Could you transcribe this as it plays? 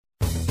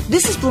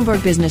This is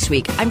Bloomberg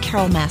Businessweek. I'm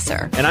Carol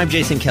Masser. And I'm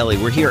Jason Kelly.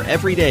 We're here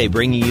every day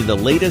bringing you the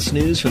latest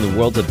news from the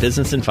worlds of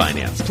business and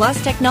finance.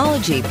 Plus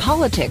technology,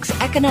 politics,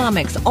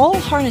 economics, all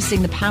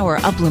harnessing the power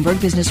of Bloomberg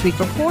Businessweek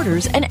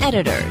reporters and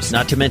editors.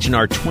 Not to mention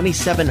our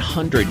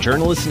 2,700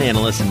 journalists and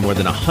analysts in more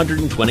than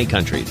 120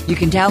 countries. You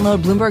can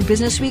download Bloomberg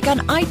Businessweek on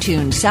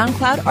iTunes,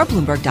 SoundCloud, or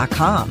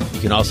Bloomberg.com.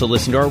 You can also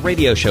listen to our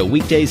radio show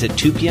weekdays at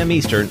 2 p.m.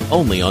 Eastern,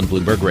 only on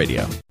Bloomberg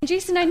Radio.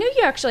 Jason, I know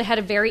you actually had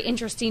a very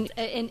interesting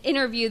an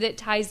interview that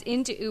ties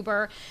into Uber.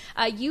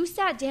 You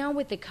sat down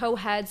with the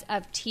co-heads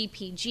of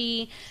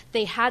TPG.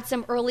 They had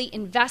some early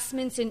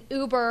investments in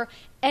Uber.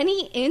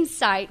 Any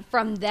insight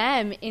from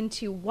them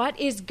into what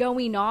is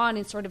going on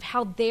and sort of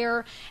how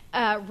they're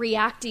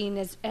reacting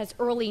as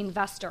early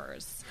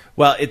investors?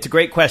 Well, it's a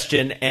great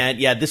question. And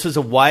yeah, this was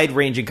a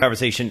wide-ranging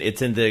conversation.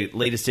 It's in the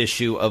latest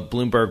issue of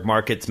Bloomberg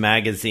Markets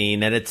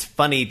magazine. And it's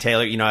funny,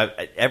 Taylor,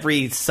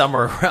 every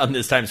summer around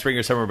this time, spring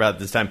or summer about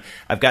this time,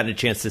 I've gotten a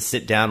chance to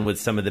sit down with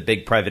some of the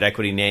big private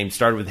equity names.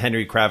 Started with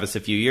Henry Kravis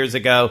a few years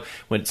ago,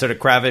 when sort of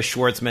Kravis,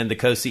 Schwartzman, the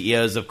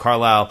co-CEOs of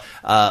Carlyle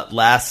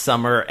last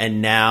summer,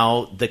 and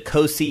now the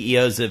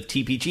co-CEOs of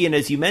TPG. And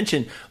as you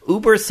mentioned,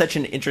 Uber is such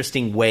an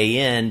interesting way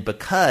in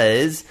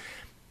because,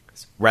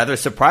 rather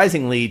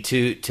surprisingly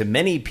to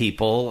many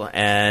people,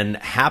 and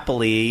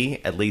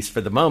happily, at least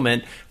for the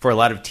moment, for a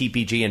lot of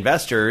TPG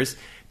investors,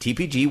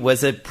 TPG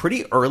was a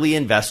pretty early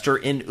investor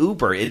in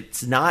Uber.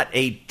 It's not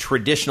a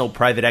traditional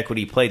private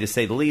equity play, to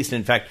say the least.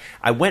 In fact,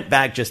 I went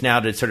back just now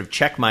to sort of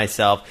check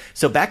myself.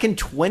 So back in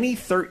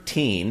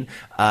 2013,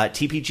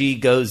 TPG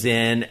goes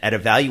in at a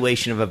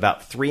valuation of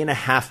about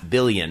 $3.5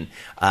 billion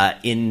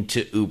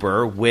into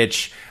Uber,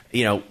 which,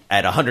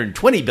 at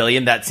 $120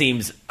 billion, that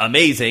seems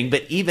amazing.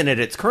 But even at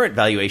its current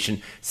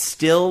valuation,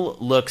 still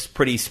looks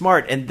pretty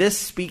smart. And this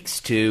speaks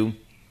to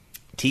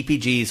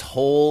TPG's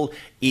whole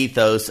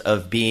ethos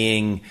of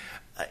being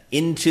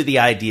into the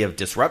idea of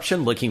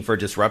disruption, looking for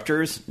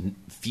disruptors.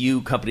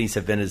 Few companies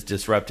have been as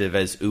disruptive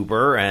as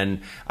Uber,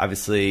 and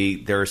obviously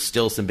there are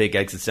still some big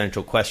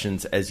existential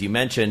questions, as you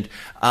mentioned.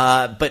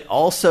 But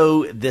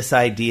also this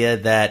idea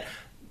that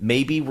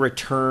maybe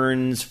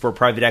returns for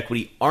private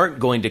equity aren't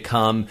going to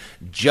come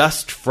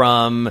just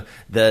from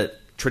the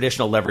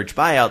traditional leverage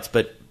buyouts,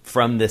 but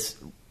from this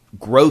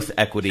growth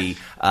equity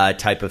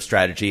type of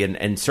strategy.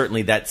 And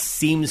certainly that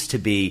seems to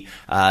be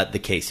the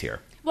case here.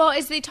 Well,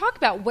 as they talk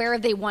about where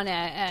they want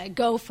to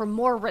go for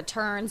more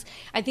returns,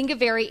 I think a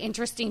very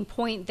interesting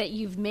point that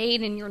you've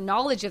made in your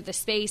knowledge of the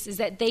space is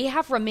that they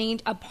have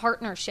remained a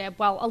partnership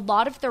while a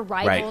lot of their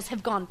rivals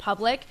have gone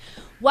public.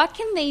 What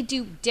can they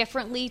do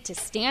differently to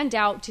stand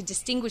out, to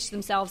distinguish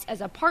themselves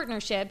as a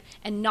partnership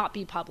and not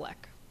be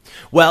public?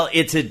 Well,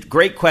 it's a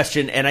great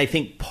question, and I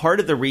think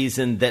part of the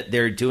reason that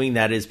they're doing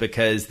that is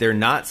because they're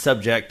not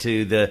subject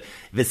to the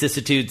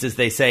vicissitudes, as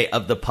they say,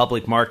 of the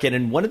public market.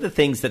 And one of the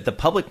things that the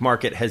public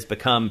market has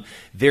become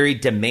very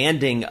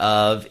demanding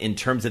of in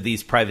terms of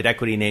these private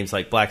equity names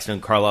like Blackstone,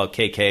 Carlyle,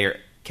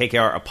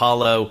 KKR,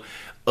 Apollo,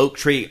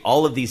 Oaktree,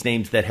 all of these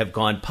names that have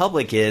gone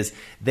public, is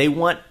they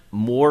want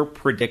more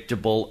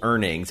predictable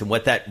earnings. And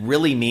what that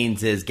really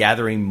means is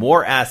gathering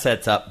more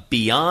assets up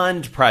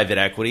beyond private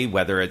equity,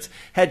 whether it's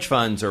hedge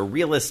funds or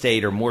real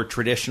estate or more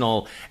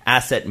traditional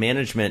asset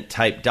management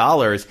type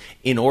dollars,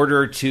 in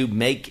order to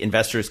make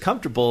investors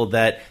comfortable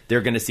that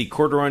they're going to see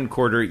quarter on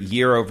quarter,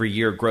 year over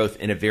year growth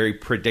in a very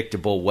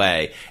predictable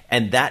way.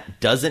 And that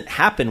doesn't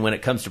happen when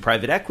it comes to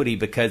private equity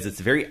because it's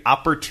a very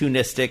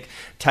opportunistic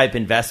type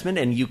investment,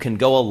 and you can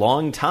go a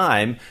long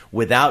time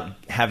without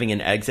having an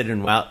exit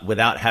and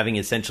without having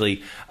essentially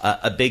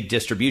a big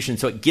distribution.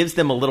 So it gives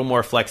them a little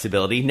more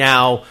flexibility.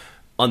 Now,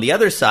 on the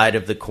other side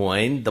of the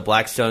coin, the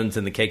Blackstones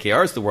and the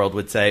KKRs of the world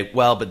would say,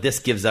 well, but this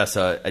gives us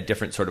a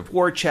different sort of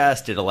war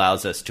chest. It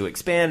allows us to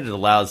expand. It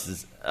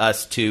allows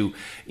us to,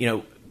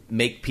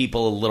 make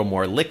people a little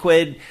more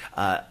liquid.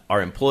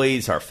 Our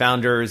employees, our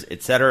founders,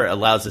 et cetera,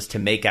 allows us to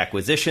make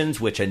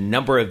acquisitions, which a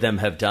number of them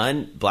have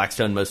done.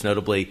 Blackstone, most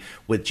notably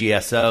with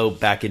GSO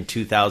back in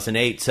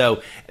 2008.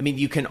 So,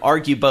 you can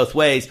argue both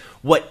ways.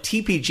 What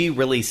TPG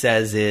really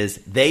says is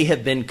they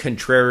have been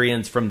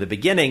contrarians from the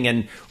beginning.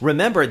 And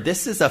remember,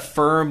 this is a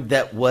firm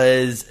that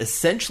was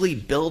essentially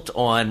built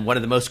on one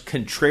of the most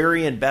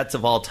contrarian bets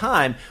of all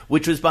time,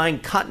 which was buying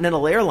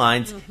Continental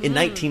Airlines in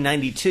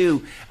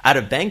 1992 out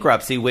of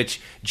bankruptcy,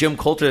 which Jim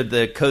Coulter,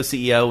 the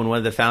co-CEO and one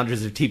of the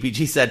founders of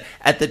TPG, said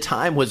at the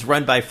time was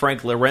run by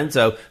Frank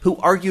Lorenzo, who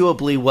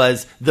arguably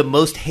was the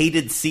most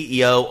hated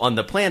CEO on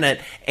the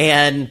planet.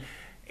 And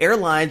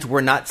airlines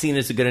were not seen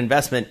as a good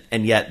investment,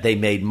 and yet they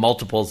made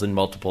multiples and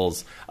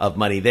multiples of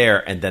money there,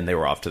 and then they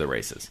were off to the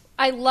races.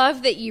 I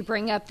love that you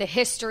bring up the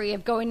history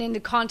of going into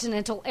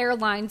Continental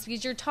Airlines,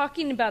 because you're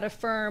talking about a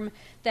firm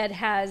that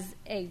has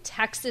a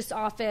Texas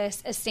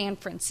office, a San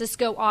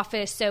Francisco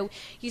office. So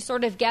you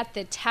sort of get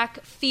the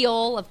tech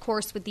feel, of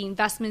course, with the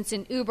investments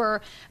in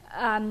Uber.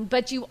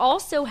 But you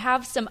also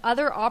have some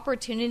other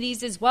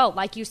opportunities as well.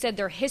 Like you said,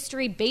 their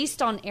history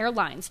based on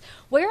airlines.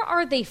 Where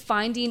are they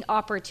finding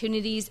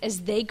opportunities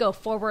as they go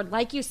forward?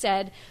 Like you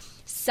said,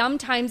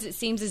 Sometimes it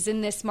seems as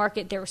in this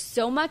market, there's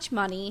so much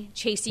money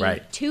chasing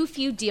too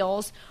few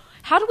deals.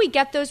 How do we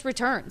get those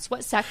returns?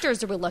 What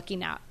sectors are we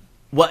looking at?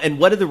 Well, and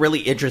one of the really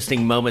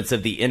interesting moments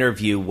of the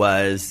interview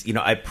was,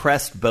 I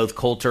pressed both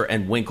Coulter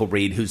and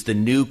Winkelried, who's the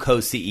new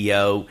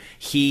co-CEO.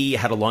 He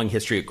had a long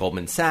history at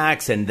Goldman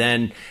Sachs and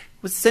then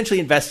was essentially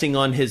investing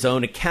on his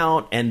own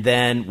account and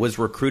then was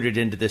recruited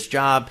into this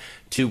job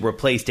to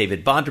replace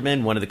David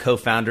Bonderman, one of the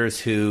co-founders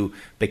who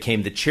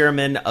became the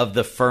chairman of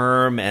the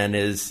firm and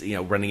is,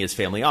 running his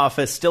family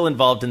office, still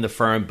involved in the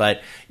firm.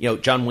 But,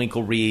 John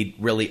Winkelried,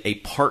 really a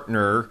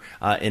partner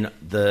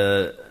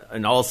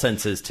in all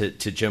senses to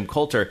Jim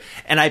Coulter.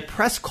 And I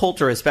pressed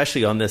Coulter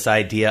especially on this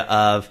idea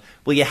of,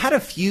 well, you had a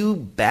few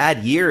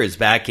bad years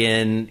back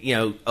in,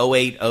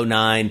 08,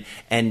 09,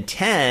 and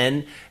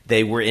 10.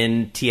 They were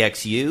in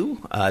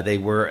TXU. They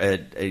were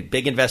a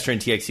big investor in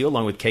TXU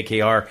along with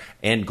KKR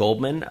and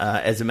Goldman,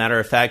 as a matter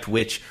of fact,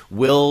 which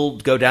will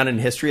go down in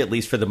history, at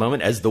least for the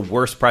moment, as the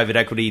worst private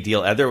equity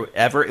deal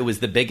ever. It was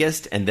the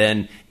biggest, and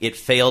then it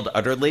failed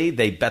utterly.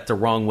 They bet the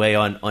wrong way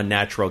on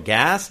natural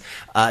gas.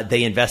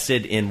 They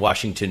invested in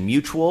Washington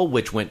Mutual,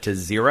 which went to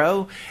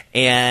zero.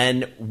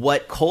 And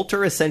what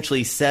Coulter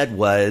essentially said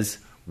was,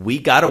 we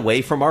got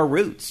away from our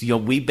roots.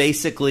 We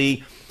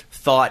basically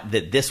thought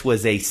that this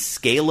was a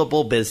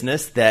scalable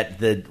business, that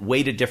the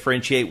way to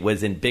differentiate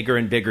was in bigger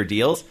and bigger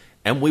deals,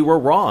 and we were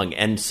wrong.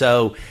 And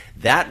so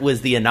that was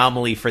the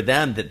anomaly for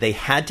them, that they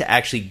had to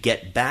actually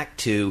get back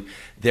to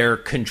their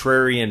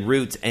contrarian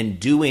roots and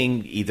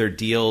doing either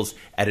deals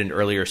at an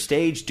earlier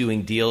stage,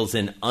 doing deals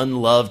in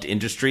unloved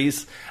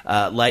industries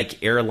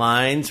like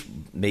airlines,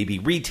 maybe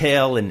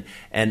retail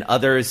and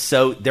others.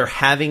 So they're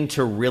having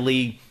to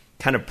really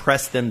kind of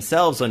press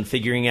themselves on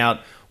figuring out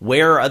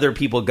where are other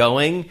people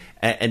going,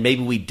 and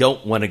maybe we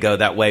don't want to go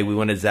that way. We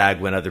want to zag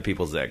when other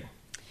people zig.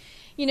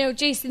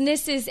 Jason,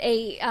 this is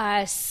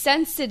a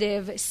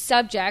sensitive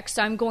subject,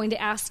 so I'm going to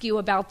ask you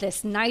about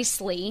this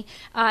nicely.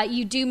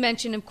 You do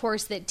mention, of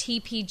course, that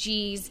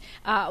TPG's,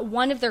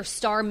 one of their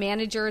star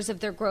managers of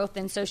their growth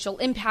and social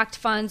impact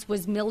funds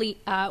was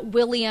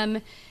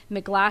William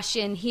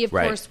McGlashan. He, of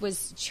course,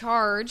 was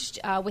charged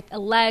with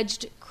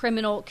alleged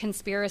criminal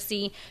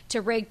conspiracy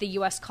to rig the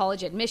U.S.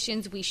 college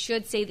admissions. We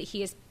should say that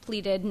he has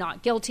pleaded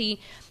not guilty.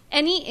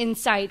 Any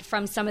insight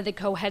from some of the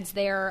co-heads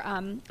there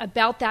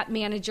about that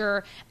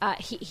manager?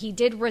 He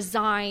did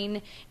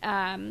resign.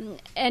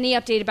 Any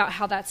update about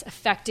how that's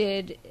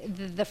affected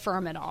the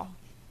firm at all?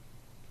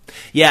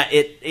 Yeah,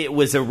 it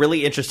was a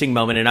really interesting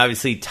moment and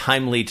obviously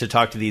timely to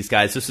talk to these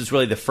guys. This was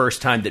really the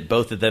first time that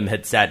both of them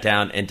had sat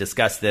down and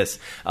discussed this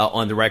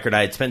on the record.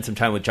 I had spent some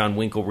time with John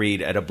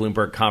Winkelried at a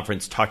Bloomberg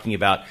conference talking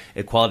about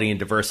equality and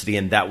diversity,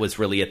 and that was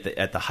really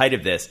at the height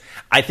of this.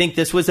 I think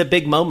this was a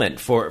big moment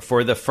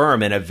for the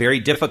firm and a very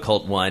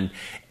difficult one.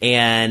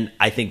 And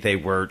I think they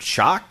were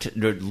shocked,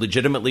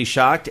 legitimately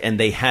shocked, and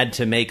they had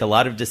to make a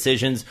lot of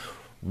decisions,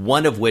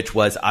 one of which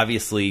was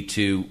obviously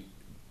to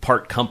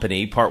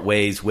part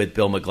ways with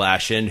Bill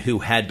McGlashan, who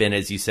had been,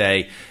 as you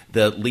say,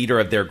 the leader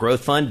of their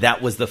growth fund.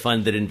 That was the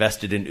fund that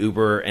invested in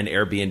Uber and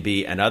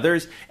Airbnb and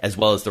others, as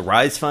well as the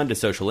Rise Fund, a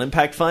social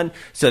impact fund.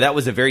 So that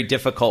was a very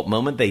difficult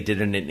moment. They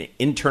did an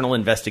internal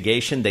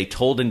investigation. They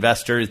told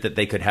investors that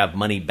they could have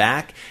money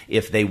back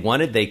if they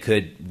wanted. They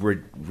could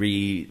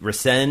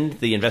rescind,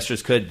 the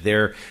investors could,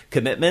 their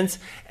commitments.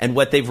 And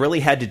what they've really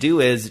had to do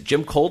is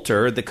Jim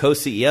Coulter, the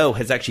co-CEO,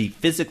 has actually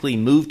physically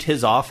moved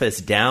his office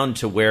down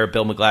to where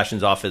Bill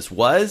McGlashan's office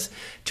was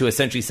to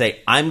essentially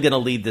say, I'm going to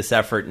lead this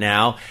effort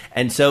now.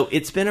 And so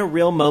it's been a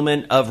real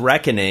moment of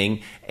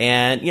reckoning.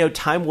 And,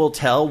 time will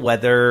tell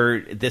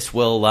whether this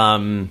will,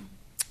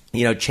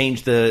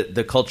 change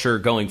the culture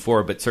going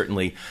forward, but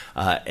certainly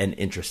an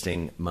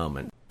interesting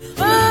moment.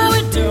 Oh,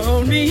 it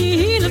don't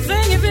mean a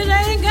thing if it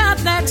ain't got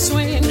that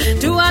swing.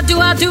 Do I.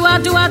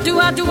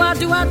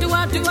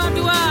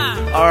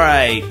 All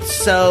right.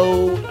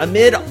 So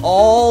amid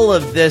all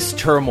of this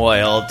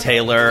turmoil,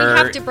 Taylor, we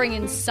have to bring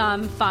in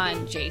some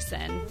fun,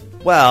 Jason.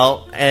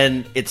 Well,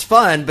 and it's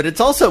fun, but it's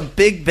also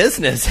big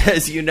business.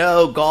 As you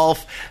know,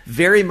 golf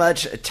very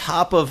much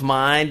top of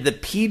mind. The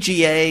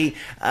PGA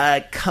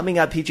coming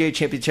up, PGA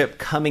Championship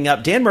coming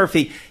up. Dan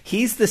Murphy,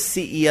 he's the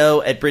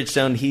CEO at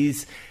Bridgestone.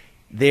 He's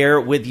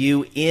there with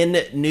you in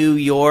New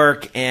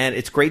York, and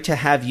it's great to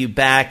have you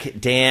back,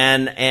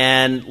 Dan.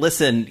 And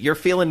listen, you're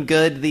feeling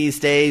good these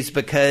days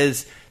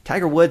because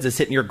Tiger Woods is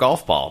hitting your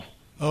golf ball.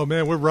 Oh,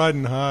 man, we're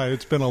riding high.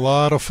 It's been a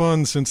lot of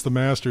fun since the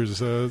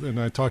Masters, and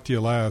I talked to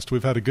you last.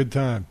 We've had a good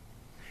time.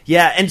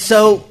 Yeah, and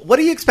so what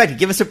are you expecting?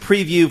 Give us a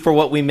preview for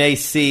what we may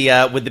see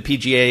with the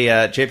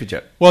PGA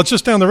Championship. Well, it's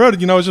just down the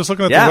road. I was just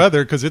looking at the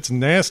weather because it's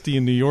nasty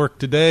in New York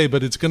today,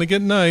 but it's going to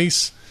get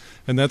nice,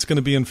 and that's going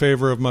to be in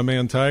favor of my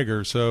man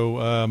Tiger.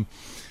 So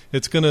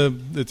it's going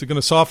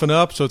to soften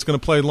up, so it's going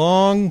to play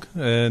long,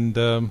 and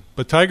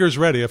but Tiger's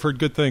ready. I've heard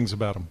good things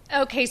about him.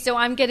 Okay, so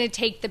I'm going to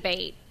take the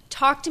bait.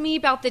 Talk to me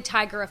about the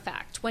Tiger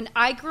effect. When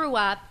I grew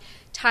up,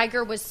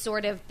 Tiger was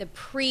sort of the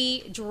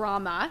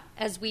pre-drama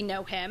as we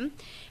know him.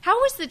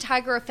 How has the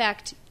Tiger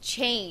effect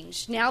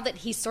changed now that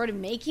he's sort of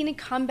making a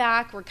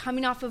comeback? We're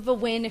coming off of a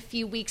win a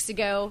few weeks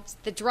ago.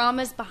 The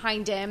drama's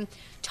behind him.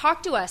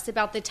 Talk to us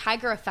about the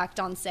Tiger effect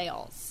on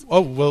sales. Oh,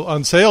 well,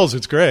 on sales,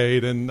 it's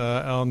great. And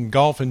on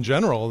golf in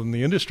general, in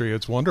the industry,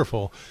 it's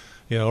wonderful.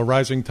 You know, a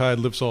rising tide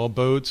lifts all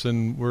boats,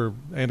 and we're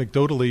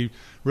anecdotally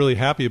really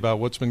happy about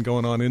what's been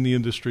going on in the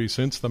industry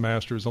since the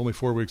Masters, only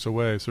 4 weeks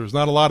away. So there's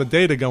not a lot of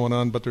data going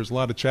on, but there's a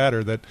lot of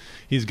chatter that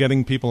he's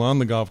getting people on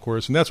the golf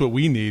course, and that's what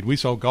we need. We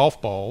sell golf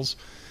balls.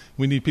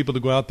 We need people to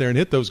go out there and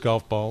hit those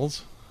golf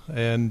balls.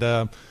 And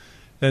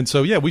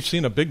so, yeah, we've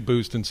seen a big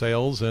boost in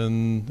sales,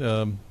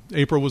 and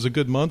April was a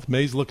good month.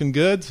 May's looking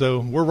good, so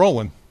we're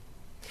rolling.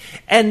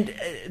 And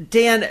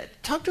Dan,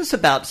 talk to us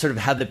about sort of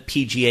how the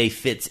PGA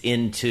fits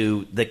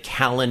into the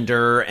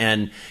calendar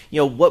and,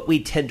 you know, what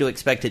we tend to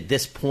expect at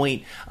this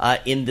point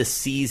in the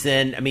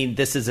season. I mean,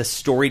 this is a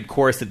storied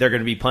course that they're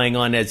going to be playing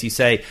on, as you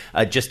say,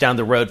 just down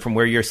the road from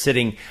where you're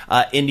sitting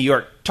in New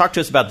York. Talk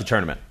to us about the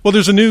tournament. Well,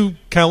 there's a new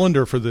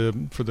calendar for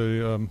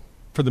the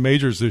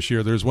majors this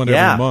year. There's one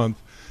every month,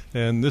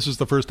 and this is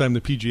the first time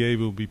the PGA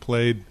will be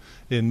played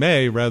in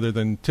May rather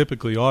than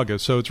typically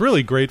August. So it's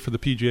really great for the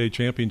PGA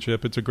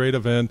Championship. It's a great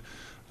event.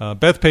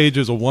 Bethpage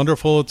is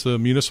it's a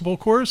municipal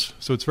course,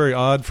 so it's very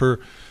odd for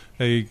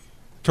a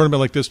tournament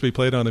like this to be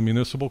played on a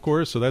municipal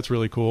course, so that's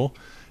really cool.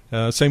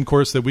 Same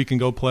course that we can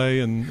go play.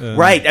 And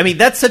right. I mean,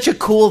 that's such a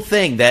cool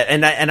thing.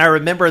 And I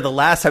remember the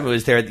last time I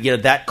was there, you know,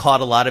 that caught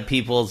a lot of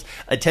people's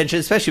attention,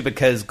 especially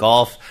because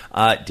golf,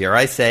 dare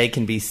I say,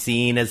 can be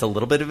seen as a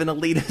little bit of an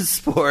elitist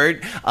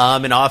sport.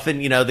 And often,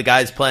 you know, the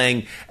guys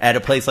playing at a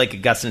place like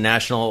Augusta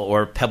National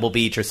or Pebble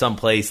Beach or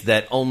someplace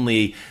that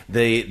only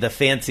the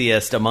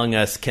fanciest among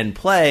us can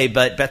play.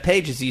 But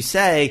Bethpage, as you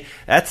say,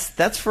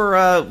 that's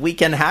for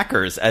weekend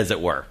hackers, as it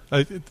were.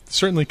 It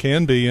certainly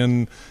can be.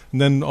 And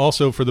then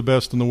also for the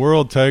best in the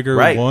world, Tiger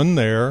won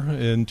there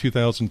in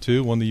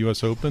 2002, won the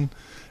U.S. Open.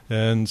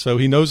 And so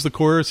he knows the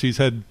course. He's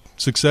had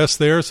success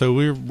there. So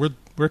we're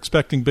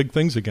expecting big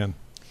things again.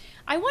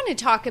 I want to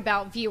talk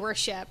about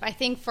viewership. I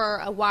think for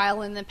a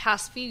while in the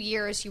past few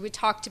years, you had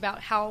talked about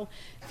how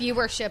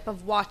viewership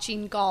of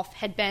watching golf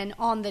had been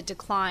on the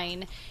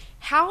decline.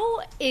 How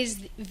is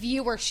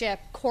viewership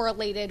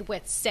correlated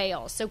with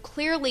sales? So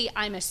clearly,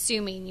 I'm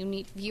assuming you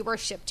need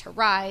viewership to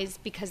rise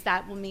because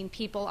that will mean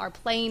people are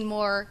playing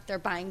more, they're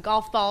buying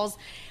golf balls.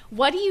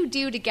 What do you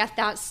do to get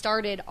that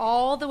started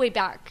all the way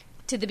back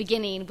to the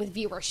beginning with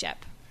viewership?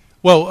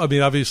 Well, I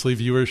mean, obviously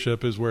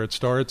viewership is where it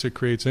starts. It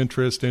creates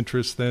interest.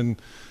 Interest then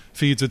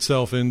feeds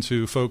itself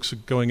into folks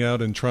going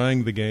out and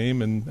trying the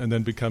game and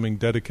then becoming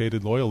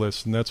dedicated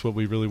loyalists, and that's what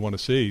we really want to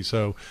see.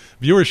 So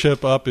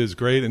viewership up is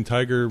great, and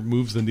Tiger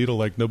moves the needle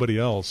like nobody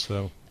else.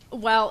 So.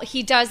 Well,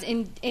 he does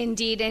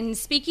indeed. And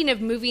speaking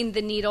of moving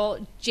the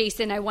needle,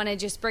 Jason, I want to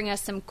just bring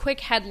us some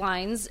quick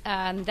headlines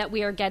that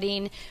we are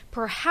getting.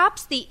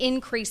 Perhaps the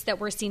increase that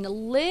we're seeing a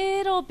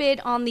little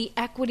bit on the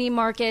equity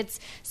markets,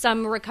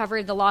 some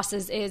recovery of the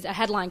losses, is a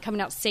headline coming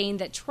out saying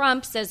that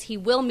Trump says he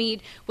will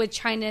meet with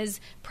China's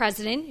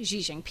President Xi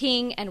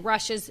Jinping and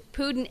Russia's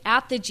Putin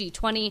at the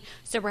G20.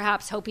 So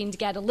perhaps hoping to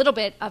get a little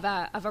bit of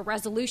a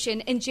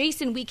resolution. And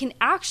Jason, we can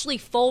actually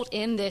fold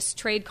in this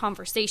trade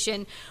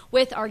conversation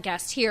with our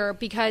guest here,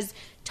 because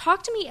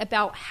talk to me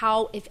about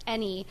how, if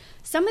any,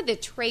 some of the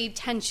trade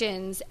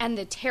tensions and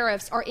the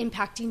tariffs are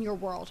impacting your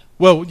world.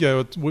 Well,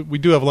 yeah, we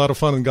do have a lot of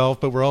fun in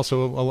golf, but we're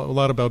also a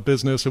lot about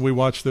business, and we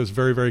watch this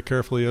very, very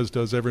carefully, as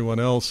does everyone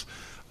else.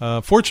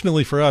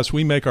 Fortunately for us,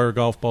 we make our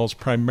golf balls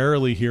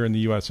primarily here in the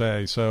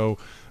USA, so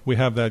we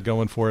have that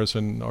going for us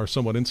and are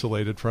somewhat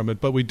insulated from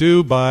it. But we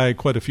do buy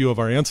quite a few of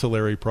our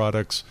ancillary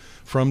products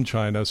from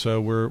China,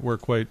 so we're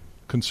quite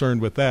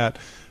concerned with that.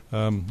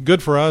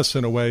 Good for us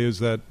in a way is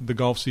that the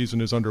golf season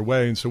is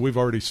underway, and so we've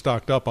already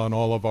stocked up on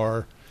all of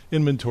our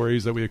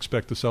inventories that we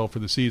expect to sell for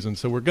the season.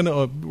 So we're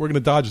gonna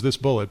dodge this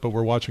bullet, but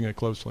we're watching it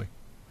closely.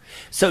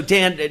 So,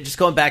 Dan, just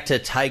going back to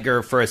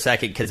Tiger for a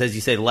second, because as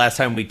you say, the last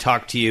time we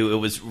talked to you, it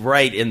was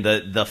right in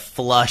the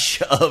flush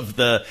of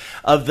the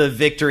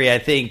victory. I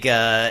think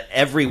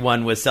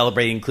everyone was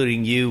celebrating,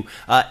 including you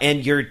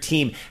and your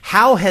team.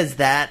 How has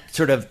that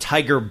sort of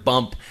Tiger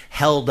bump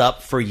held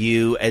up for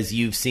you as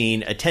you've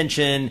seen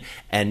attention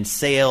and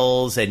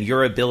sales and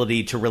your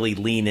ability to really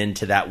lean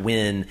into that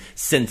win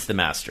since the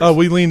Masters? Oh,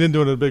 we leaned into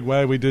it in a big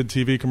way. We did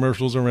TV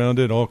commercials around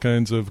it, all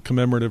kinds of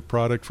commemorative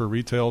product for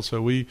retail.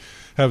 So we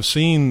have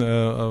seen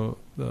a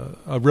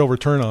real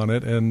return on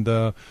it,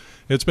 and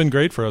it's been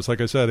great for us. Like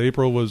I said,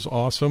 April was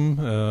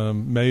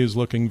awesome. May is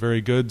looking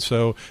very good.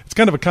 So it's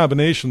kind of a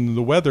combination.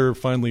 The weather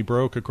finally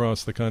broke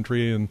across the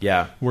country, and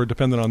we're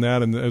dependent on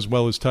that, and as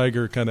well as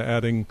Tiger kind of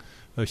adding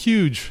a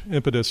huge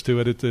impetus to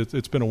it.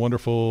 It's been a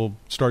wonderful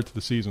start to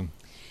the season.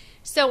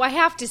 So I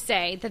have to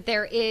say that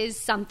there is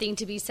something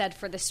to be said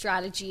for the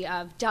strategy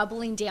of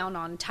doubling down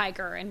on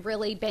Tiger and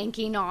really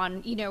banking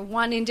on,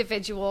 one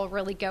individual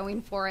really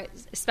going for it,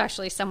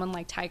 especially someone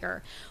like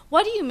Tiger.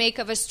 What do you make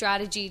of a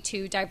strategy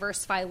to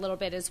diversify a little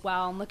bit as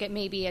well and look at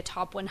maybe a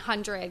top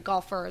 100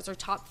 golfers or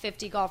top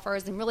 50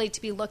 golfers and really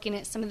to be looking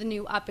at some of the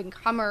new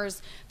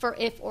up-and-comers for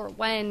if or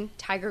when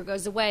Tiger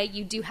goes away?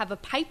 You do have a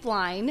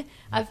pipeline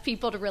of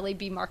people to really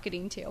be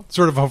marketing to.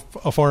 Sort of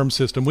a farm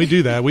system. We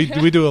do that. We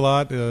do a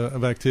lot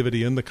of activity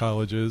in the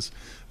colleges,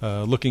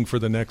 looking for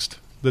the next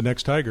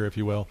Tiger, if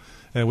you will.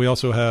 And we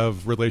also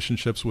have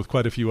relationships with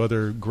quite a few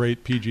other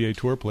great PGA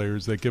Tour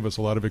players that give us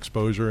a lot of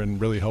exposure and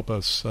really help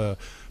us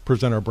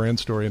present our brand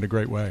story in a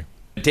great way.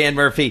 Dan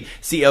Murphy,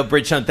 CEO of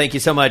Bridgestone, thank you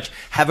so much.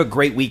 Have a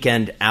great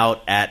weekend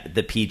out at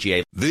the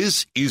PGA.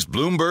 This is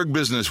Bloomberg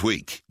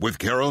Businessweek with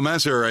Carol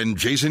Masser and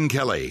Jason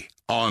Kelly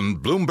on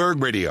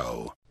Bloomberg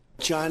Radio.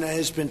 China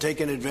has been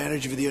taking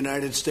advantage of the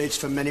United States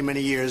for many,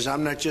 many years.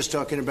 I'm not just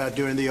talking about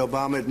during the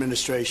Obama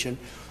administration.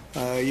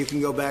 You can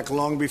go back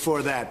long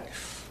before that.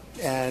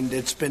 And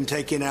it's been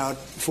taking out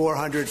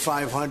 $400,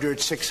 $500,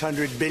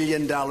 $600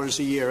 billion a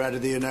year out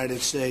of the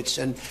United States.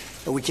 And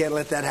we can't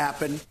let that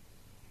happen.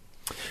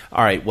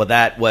 All right. Well,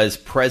 that was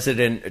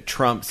President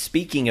Trump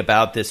speaking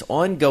about this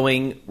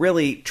ongoing,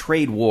 really,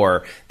 trade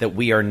war that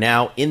we are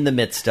now in the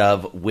midst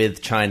of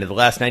with China. The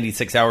last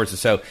 96 hours or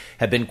so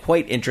have been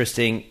quite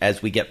interesting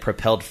as we get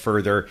propelled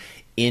further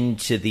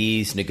into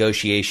these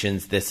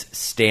negotiations, this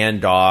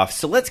standoff.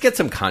 So let's get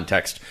some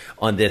context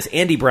on this.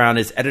 Andy Browne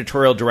is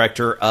editorial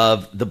director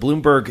of the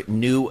Bloomberg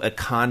New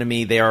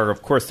Economy. They are,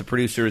 of course, the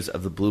producers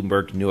of the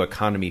Bloomberg New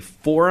Economy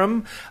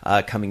Forum,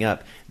 coming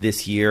up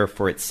this year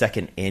for its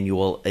second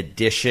annual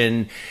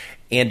edition.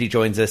 Andy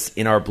joins us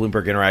in our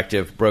Bloomberg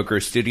Interactive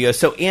Brokers studio.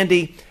 So,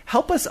 Andy,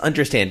 help us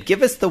understand.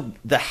 Give us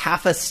the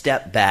half a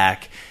step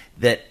back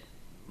that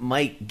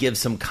might give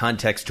some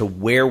context to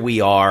where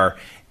we are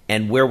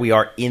and where we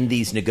are in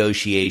these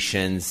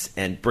negotiations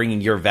and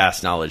bringing your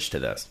vast knowledge to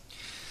this.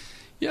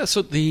 Yeah,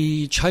 so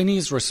the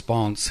Chinese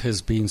response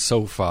has been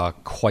so far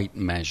quite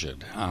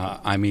measured.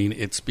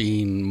 It's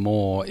been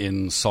more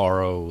in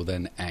sorrow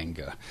than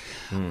anger.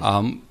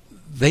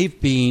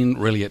 They've been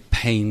really at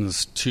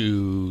pains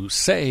to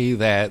say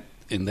that,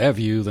 in their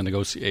view, the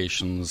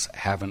negotiations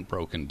haven't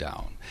broken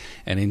down.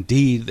 And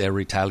indeed, their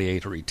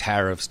retaliatory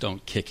tariffs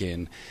don't kick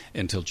in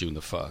until June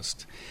the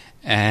 1st.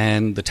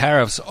 And the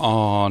tariffs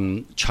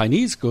on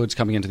Chinese goods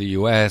coming into the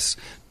U.S.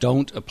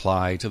 don't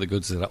apply to the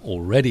goods that are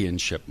already in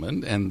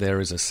shipment, and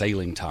there is a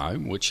sailing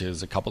time, which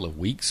is a couple of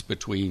weeks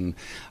between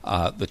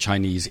the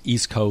Chinese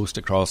East Coast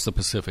across the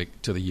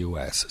Pacific to the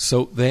U.S.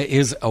 So there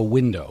is a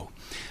window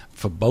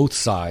for both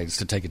sides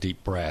to take a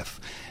deep breath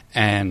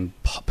and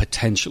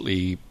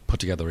potentially put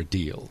together a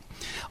deal.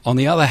 On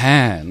the other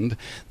hand,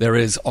 there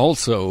is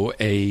also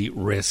a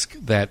risk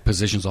that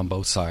positions on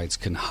both sides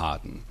can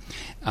harden.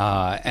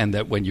 And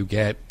that when you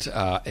get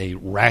a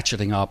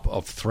ratcheting up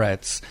of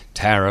threats,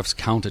 tariffs,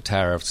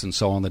 counter-tariffs, and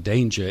so on, the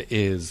danger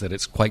is that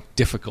it's quite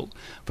difficult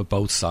for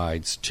both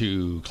sides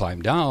to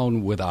climb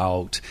down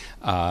without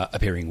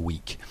appearing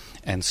weak.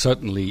 And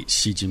certainly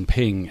Xi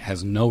Jinping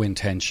has no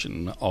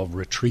intention of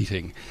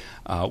retreating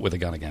with a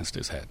gun against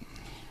his head.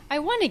 I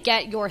want to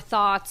get your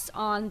thoughts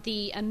on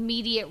the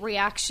immediate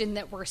reaction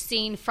that we're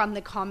seeing from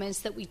the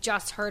comments that we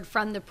just heard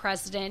from the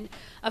president,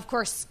 of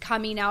course,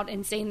 coming out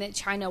and saying that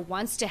China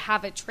wants to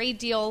have a trade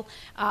deal,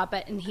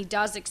 and he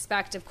does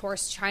expect, of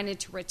course, China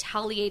to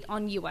retaliate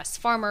on U.S.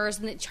 farmers,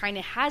 and that China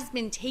has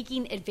been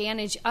taking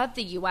advantage of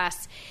the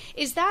U.S.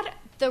 Is that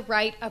the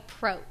right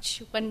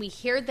approach when we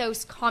hear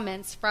those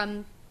comments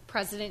from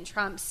President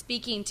Trump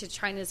speaking to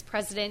China's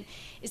president?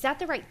 Is that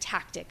the right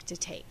tactic to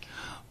take?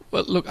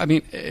 Well, look,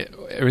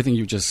 everything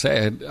you just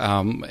said,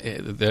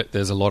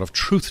 there's a lot of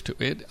truth to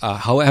it.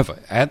 However,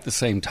 at the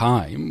same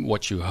time,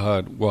 what you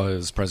heard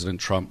was President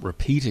Trump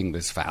repeating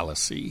this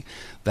fallacy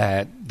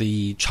that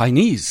the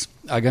Chinese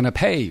are going to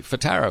pay for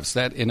tariffs,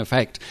 that in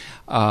effect,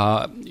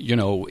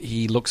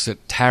 he looks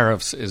at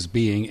tariffs as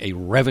being a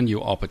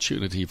revenue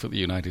opportunity for the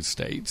United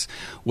States,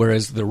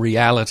 whereas the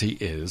reality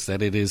is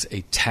that it is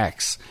a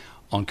tax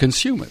on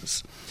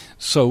consumers.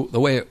 So the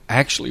way it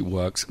actually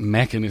works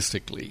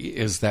mechanistically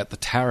is that the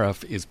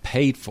tariff is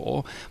paid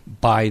for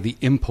by the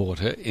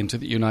importer into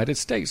the United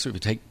States. So if you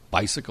take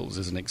bicycles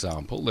as an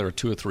example, there are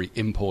 2 or 3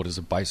 importers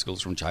of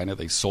bicycles from China.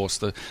 They source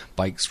the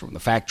bikes from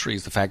the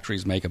factories. The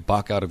factories make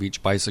 $1 out of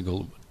each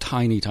bicycle,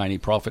 tiny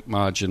profit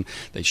margin.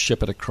 They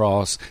ship it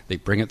across, they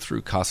bring it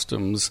through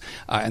customs,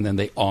 and then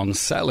they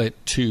on-sell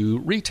it to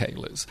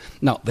retailers.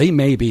 Now, they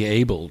may be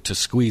able to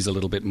squeeze a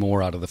little bit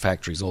more out of the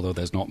factories, although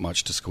there's not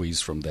much to squeeze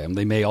from them.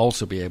 They may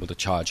also be able to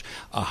charge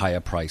a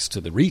higher price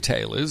to the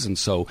retailers, and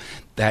so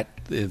that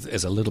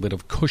is a little bit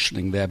of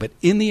cushioning there. But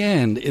in the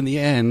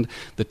end,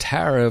 the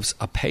tariffs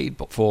are paid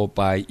for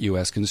by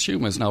U.S.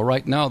 consumers. Now,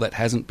 right now, that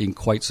hasn't been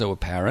quite so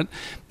apparent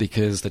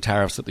because the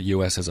tariffs that the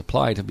U.S. has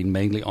applied have been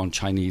mainly on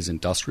Chinese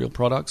industrial industrial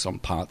products, on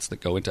parts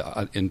that go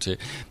into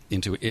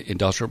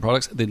industrial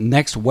products. The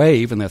next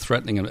wave, and they're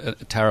threatening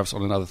tariffs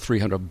on another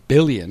 300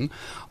 billion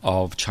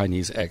of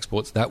Chinese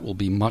exports, that will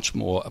be much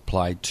more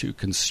applied to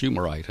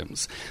consumer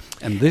items.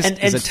 And this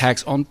is a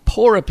tax on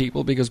poorer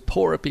people, because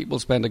poorer people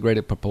spend a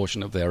greater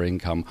proportion of their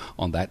income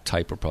on that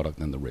type of product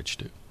than the rich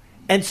do.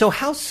 And so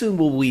how soon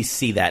will we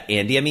see that,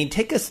 Andy? I mean,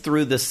 take us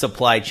through the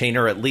supply chain,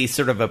 or at least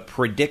sort of a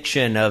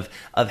prediction of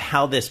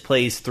how this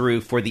plays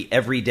through for the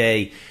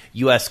everyday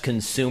U.S.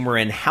 consumer,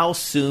 and how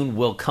soon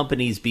will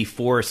companies be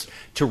forced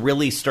to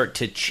really start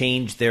to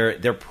change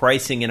their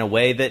pricing in a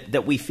way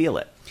that we feel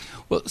it?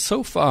 Well,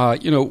 so far,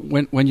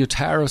 when your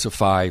tariffs are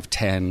 5,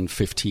 10,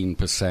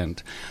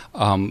 15%,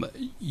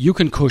 you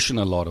can cushion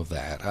a lot of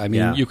that. I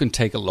mean, you can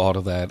take a lot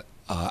of that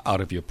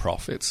out of your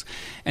profits.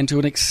 And to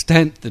an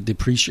extent, the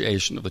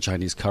depreciation of the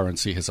Chinese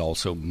currency has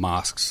also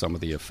masked some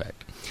of the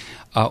effect.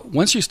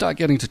 Once you start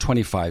getting to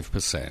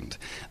 25%,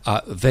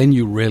 then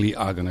you really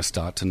are going to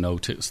start to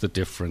notice the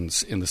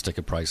difference in the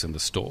sticker price in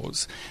the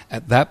stores.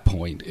 At that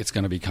point, it's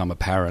going to become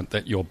apparent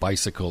that your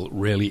bicycle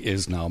really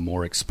is now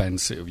more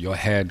expensive, your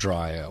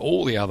hairdryer,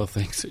 all the other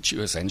things that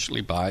you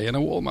essentially buy in a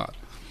Walmart.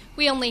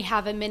 We only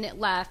have a minute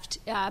left,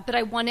 but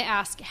I want to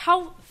ask,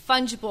 how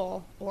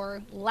fungible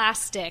or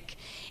elastic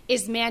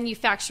is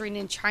manufacturing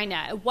in China?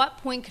 At what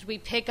point could we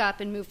pick up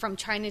and move from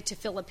China to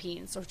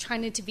Philippines or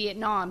China to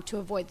Vietnam to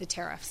avoid the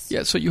tariffs?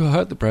 Yeah, so you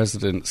heard the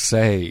president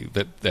say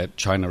that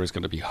China is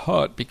going to be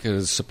hurt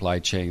because supply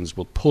chains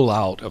will pull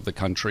out of the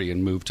country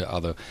and move to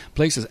other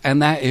places,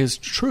 and that is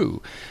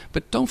true.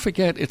 But don't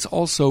forget, it's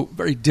also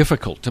very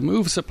difficult to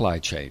move supply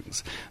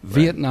chains. Right.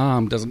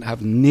 Vietnam doesn't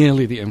have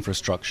nearly the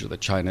infrastructure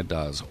that China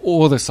does,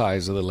 or the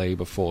size of the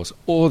labor force,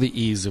 or the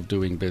ease of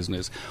doing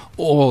business,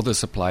 or the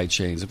supply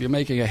chains. If you're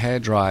making a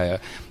hairdryer,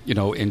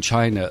 in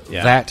China,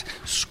 that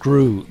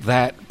screw,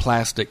 that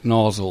plastic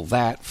nozzle,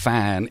 that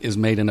fan is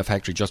made in a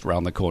factory just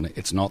around the corner.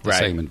 It's not the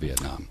same in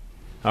Vietnam.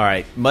 All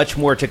right. Much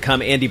more to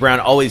come. Andy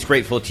Browne, always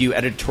grateful to you,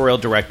 editorial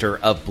director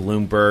of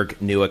Bloomberg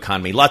New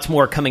Economy. Lots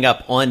more coming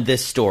up on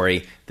this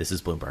story. This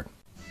is Bloomberg.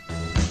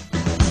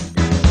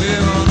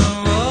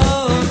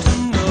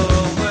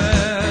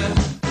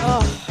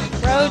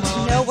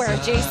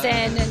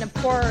 Jason, and of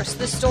course,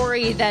 the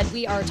story that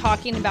we are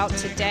talking about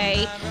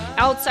today,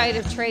 outside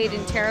of trade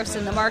and tariffs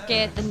in the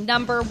market, the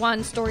number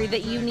one story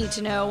that you need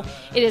to know,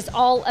 it is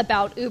all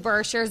about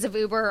Uber. Shares of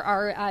Uber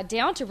are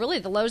down to really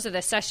the lows of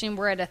the session.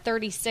 We're at a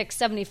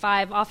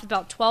 36.75, off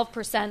about 12%,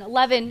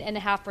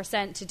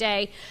 11.5%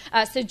 today.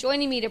 So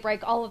joining me to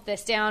break all of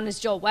this down is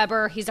Joel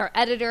Weber. He's our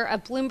editor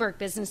of Bloomberg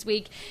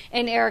Businessweek,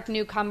 and Eric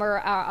Newcomer,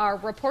 our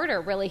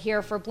reporter really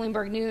here for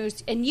Bloomberg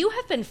News. And you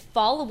have been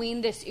following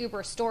this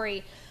Uber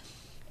story.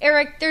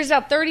 Eric, there's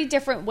about 30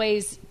 different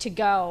ways to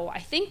go. I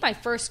think my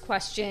first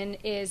question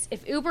is,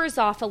 if Uber is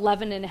off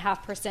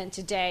 11.5%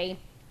 today,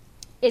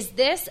 is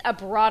this a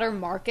broader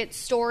market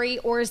story,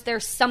 or is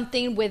there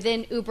something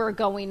within Uber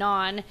going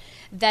on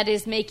that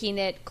is making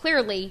it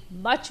clearly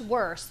much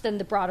worse than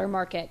the broader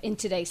market in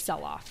today's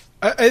sell-off?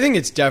 I think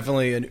it's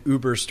definitely an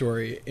Uber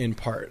story in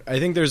part. I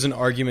think there's an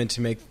argument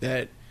to make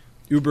that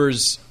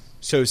Uber's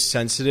so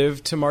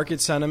sensitive to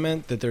market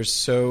sentiment, that there's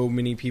so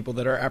many people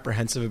that are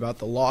apprehensive about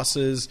the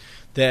losses,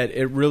 that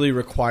it really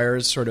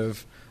requires sort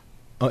of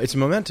it's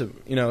momentum.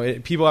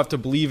 People have to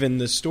believe in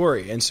this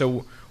story. And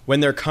so when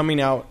they're coming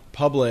out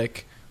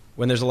public,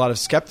 when there's a lot of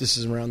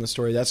skepticism around the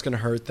story, that's going to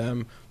hurt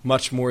them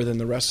much more than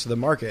the rest of the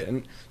market.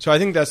 And so I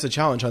think that's the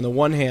challenge. On the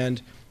one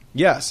hand,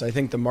 yes, I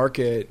think the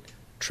market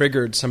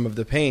triggered some of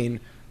the pain,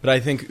 but I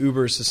think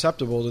Uber is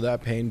susceptible to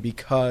that pain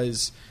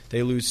because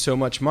they lose so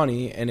much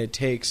money, and it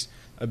takes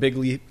a big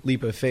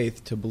leap of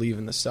faith to believe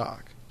in the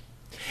stock.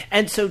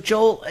 And so,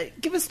 Joel,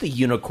 give us the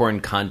unicorn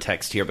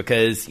context here,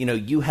 because,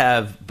 you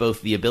have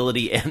both the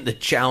ability and the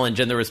challenge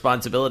and the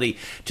responsibility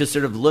to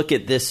sort of look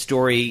at this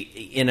story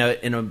in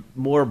a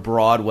more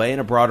broad way, in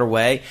a broader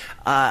way.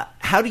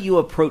 How do you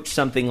approach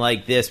something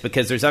like this?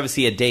 Because there's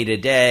obviously a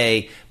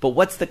day-to-day, but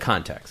what's the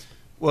context?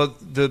 Well,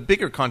 the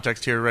bigger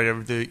context here, right,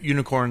 of the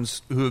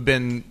unicorns who have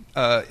been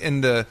in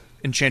the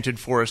enchanted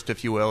forest,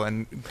 if you will,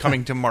 and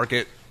coming to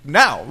market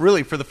now,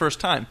 really, for the first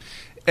time.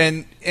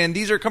 And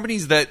these are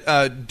companies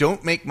that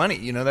don't make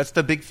money. That's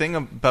the big thing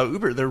about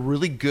Uber. They're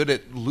really good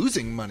at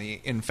losing money,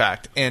 in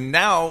fact. And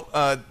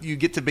now you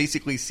get to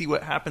basically see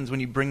what happens when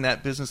you bring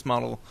that business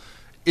model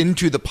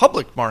into the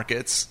public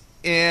markets.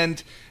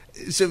 And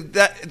so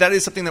that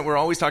is something that we're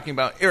always talking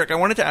about. Eric, I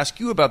wanted to ask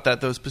you about that,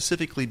 though,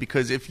 specifically,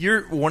 because if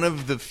you're one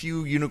of the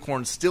few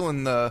unicorns still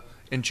in the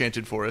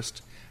enchanted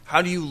forest,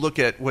 how do you look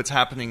at what's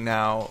happening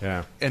now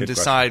and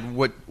decide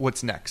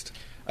what's next?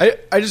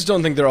 I just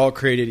don't think they're all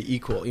created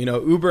equal.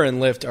 Uber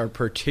and Lyft are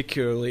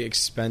particularly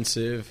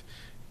expensive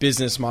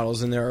business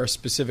models, and there are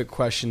specific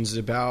questions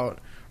about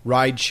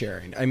ride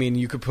sharing. I mean,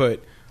 you could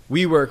put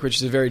WeWork, which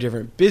is a very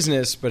different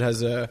business, but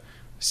has a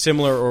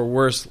similar or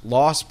worse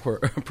loss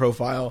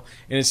profile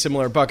in a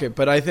similar bucket.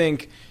 But I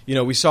think,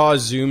 we saw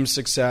Zoom's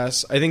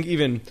success. I think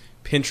even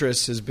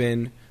Pinterest has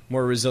been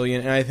more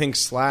resilient, and I think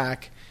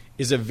Slack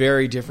is a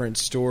very different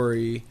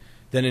story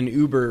than in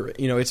Uber,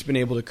 it's been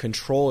able to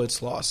control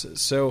its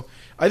losses. So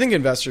I think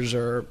investors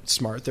are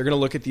smart. They're going to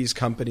look at these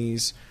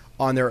companies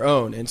on their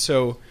own. And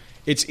so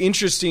it's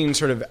interesting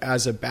sort of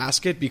as a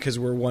basket because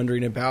we're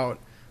wondering about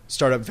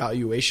startup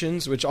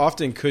valuations, which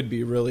often could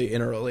be really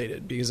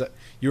interrelated because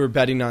you were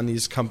betting on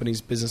these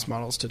companies' business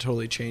models to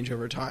totally change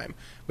over time.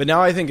 But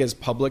now I think as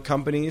public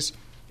companies,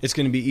 it's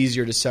going to be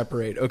easier to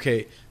separate.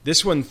 Okay,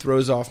 this one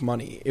throws off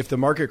money. If the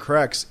market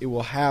corrects, it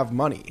will have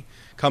money.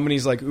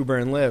 Companies like Uber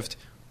and Lyft,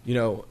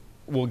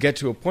 will get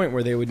to a point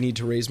where they would need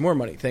to raise more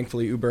money.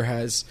 Thankfully, Uber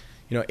has,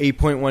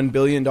 $8.1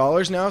 billion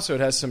now, so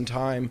it has some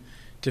time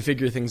to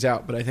figure things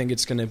out. But I think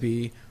it's going to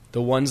be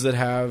the ones that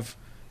have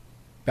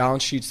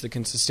balance sheets that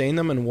can sustain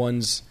them and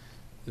ones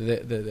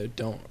that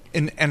don't.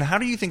 And how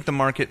do you think the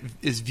market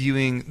is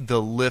viewing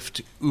the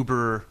Lyft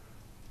Uber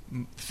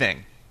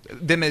thing?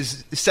 Them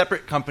as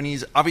separate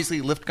companies.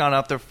 Obviously, Lyft got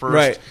out there first,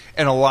 right.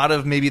 And a lot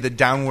of maybe the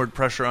downward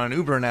pressure on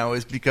Uber now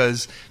is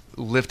because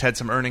Lyft had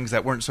some earnings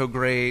that weren't so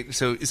great.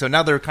 So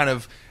now they're kind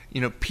of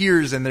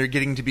peers, and they're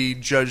getting to be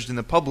judged in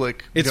the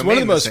public. It's one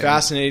of the most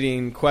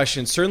fascinating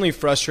questions. Certainly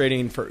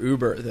frustrating for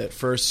Uber that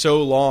for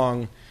so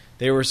long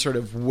they were sort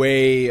of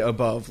way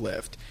above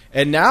Lyft,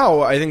 and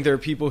now I think there are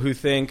people who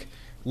think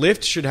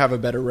Lyft should have a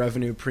better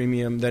revenue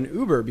premium than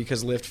Uber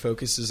because Lyft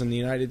focuses in the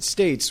United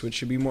States, which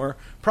should be more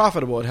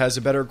profitable. It has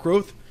a better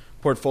growth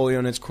portfolio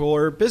in its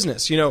core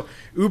business.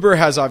 Uber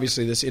has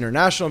obviously this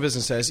international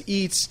business as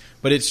Eats,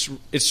 but it's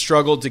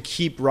struggled to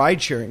keep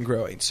ride sharing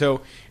growing.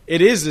 So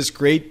it is this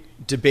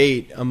great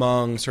debate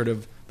among sort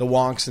of the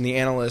wonks and the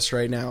analysts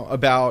right now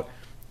about,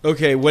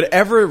 okay,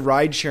 whatever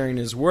ride sharing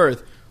is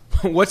worth,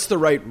 what's the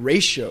right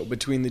ratio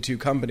between the two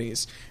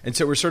companies? And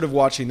so we're sort of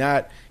watching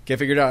that get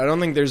figured out. I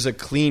don't think there's a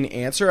clean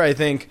answer. I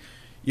think,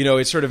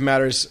 it sort of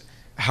matters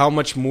how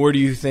much more do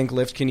you think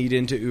Lyft can eat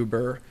into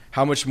Uber?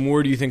 How much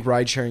more do you think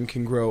ride sharing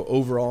can grow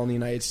overall in the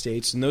United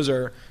States? And those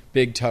are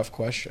big, tough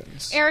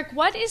questions. Eric,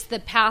 what is the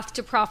path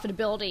to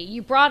profitability?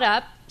 You brought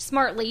up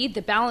smartly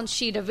the balance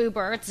sheet of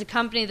Uber. It's a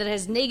company that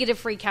has negative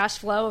free cash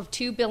flow of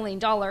 $2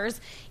 billion.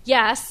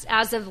 Yes,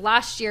 as of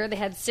last year, they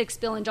had $6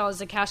 billion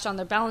of cash on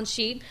their balance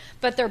sheet,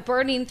 but they're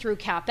burning through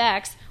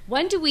CapEx.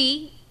 When do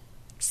we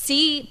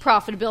see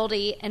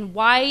profitability, and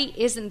why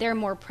isn't there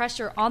more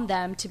pressure on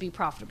them to be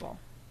profitable?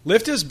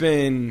 Lyft has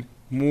been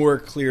more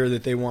clear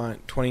that they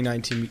want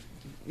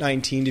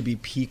 2019 to be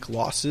peak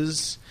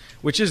losses,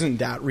 which isn't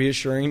that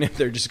reassuring if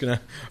they're just going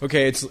to,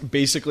 it's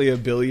basically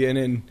 $1 billion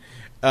in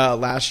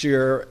last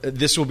year.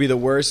 This will be the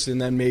worst,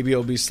 and then maybe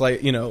it'll be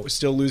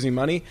still losing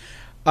money.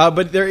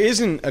 But there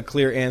isn't a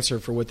clear answer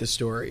for what the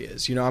story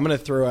is. I'm going to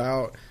throw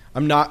out,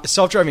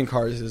 self-driving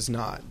cars is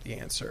not the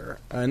answer.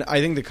 And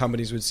I think the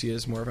companies would see it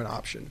as more of an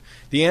option.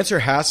 The answer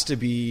has to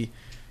be,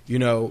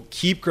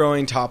 keep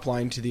growing top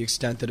line to the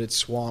extent that it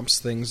swamps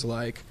things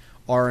like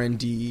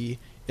R&D.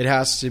 It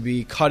has to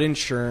be cut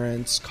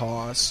insurance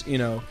costs,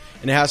 and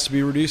it has to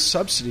be reduced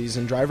subsidies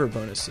and driver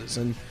bonuses.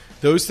 And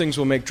those things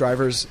will make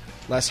drivers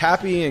less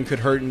happy and could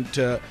hurt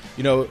into,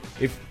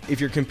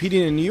 if you're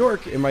competing in New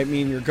York, it might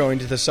mean you're going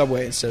to the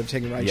subway instead of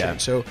taking ride sharing.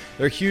 So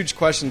there are huge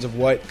questions of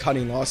what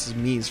cutting losses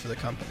means for the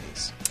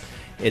companies.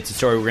 It's a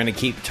story we're going to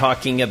keep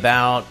talking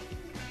about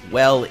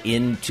well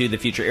into the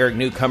future. Eric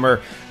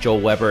Newcomer, Joel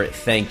Weber,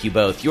 thank you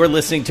both. You're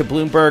listening to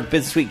Bloomberg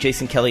Businessweek.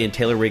 Jason Kelly and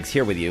Taylor Riggs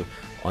here with you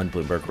on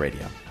Bloomberg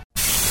Radio.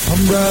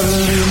 I'm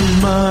driving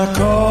in my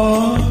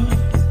car.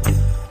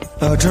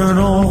 I turn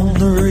on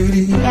the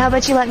radio. How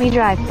about you let me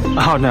drive?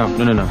 Oh, no.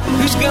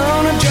 Who's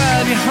gonna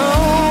drive you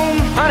home?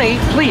 Honey,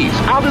 please,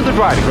 I'll do the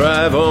driving.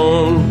 Drive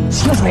on.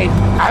 Excuse me,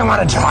 I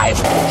want to drive.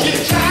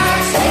 Just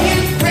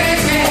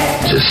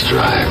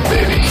drive,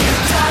 baby.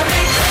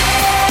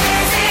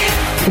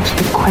 It's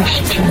the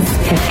question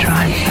that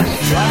drives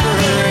us.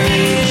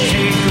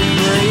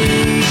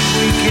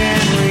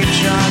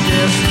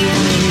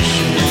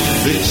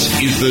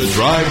 This is the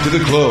Drive to the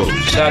Close.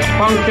 That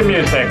funky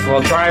music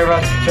will drive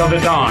us till the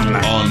dawn.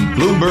 On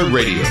Bloomberg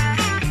Radio.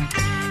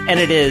 And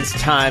it is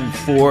time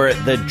for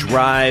the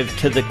Drive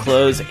to the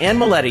Close. Ann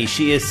Miletti,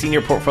 she is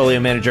Senior Portfolio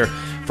Manager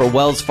for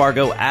Wells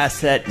Fargo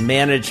Asset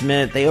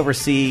Management. They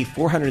oversee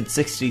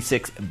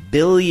 $466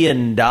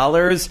 billion.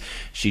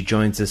 She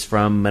joins us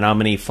from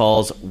Menominee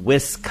Falls,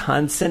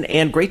 Wisconsin.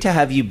 And great to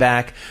have you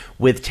back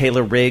with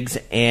Taylor Riggs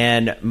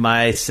and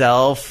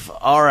myself.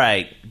 All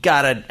right,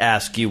 gotta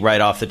ask you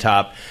right off the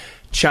top.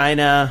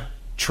 China,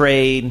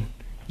 trade,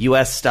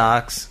 U.S.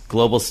 stocks,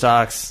 global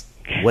stocks,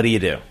 what do you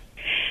do?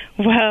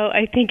 Well,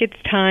 I think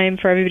it's time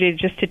for everybody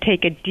just to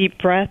take a deep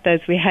breath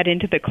as we head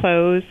into the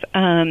close.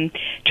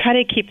 Try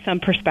to keep some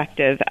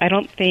perspective. I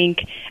don't think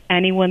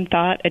anyone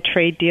thought a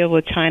trade deal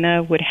with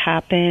China would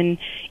happen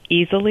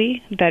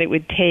easily, that it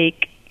would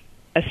take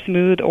a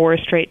smooth or a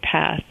straight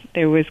path.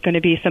 There was going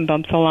to be some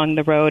bumps along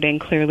the road,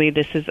 and clearly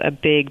this is a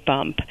big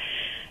bump.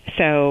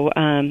 So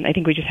I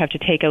think we just have to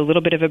take a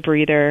little bit of a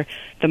breather.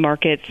 The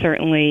market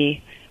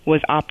certainly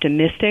was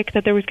optimistic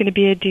that there was going to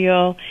be a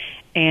deal,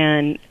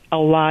 and a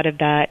lot of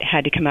that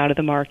had to come out of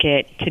the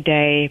market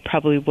today.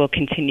 Probably will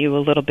continue a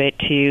little bit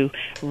to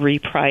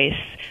reprice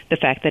the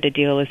fact that a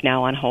deal is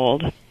now on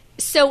hold.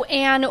 So,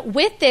 Ann,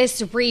 with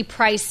this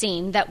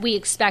repricing that we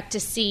expect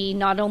to see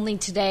not only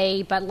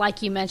today, but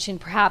like you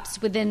mentioned,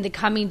 perhaps within the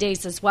coming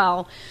days as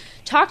well,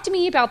 talk to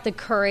me about the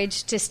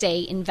courage to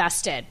stay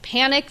invested.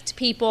 Panicked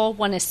people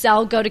want to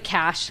sell, go to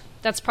cash.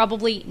 That's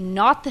probably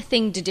not the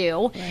thing to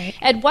do. Right.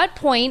 At what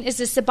point is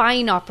this a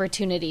buying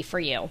opportunity for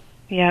you?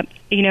 Yeah,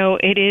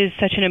 it is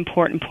such an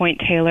important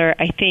point, Taylor.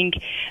 I think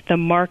the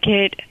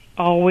market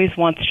always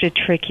wants to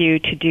trick you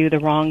to do the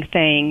wrong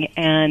thing,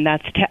 and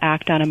that's to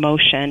act on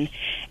emotion.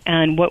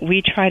 And what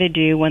we try to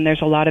do when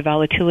there's a lot of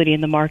volatility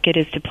in the market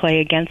is to play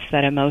against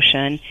that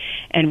emotion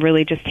and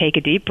really just take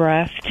a deep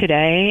breath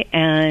today.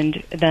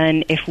 And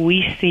then if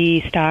we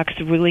see stocks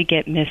really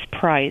get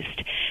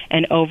mispriced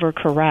and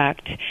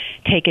overcorrect,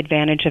 take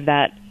advantage of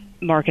that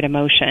market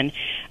emotion.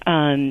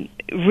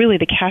 Really,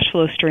 the cash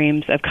flow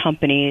streams of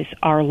companies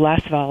are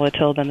less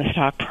volatile than the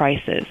stock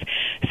prices.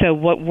 So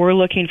what we're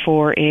looking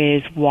for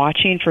is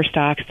watching for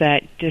stocks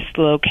that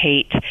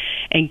dislocate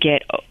and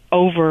get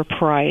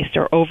overpriced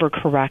or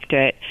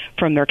overcorrected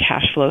from their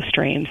cash flow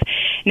streams.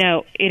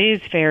 Now, it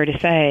is fair to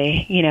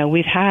say,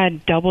 we've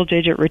had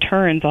double-digit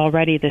returns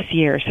already this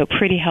year, so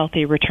pretty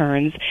healthy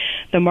returns.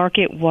 The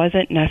market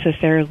wasn't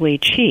necessarily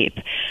cheap.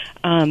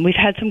 We've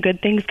had some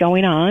good things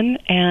going on,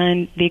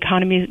 and the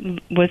economy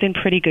was in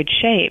pretty good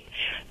shape.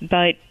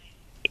 But,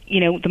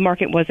 the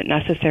market wasn't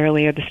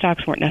necessarily, or the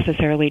stocks weren't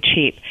necessarily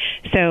cheap.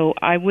 So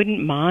I wouldn't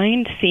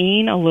mind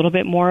seeing a little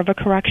bit more of a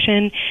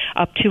correction.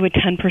 Up to a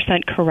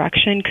 10%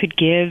 correction could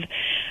give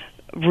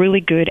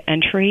really good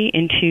entry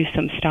into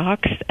some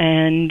stocks,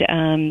 and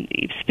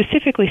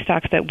specifically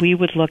stocks that we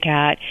would look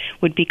at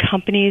would be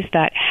companies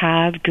that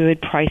have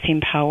good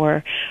pricing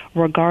power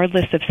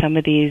regardless of some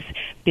of these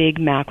big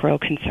macro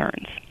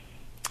concerns.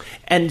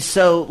 And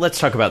so let's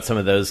talk about some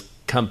of those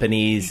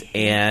companies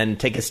and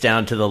take us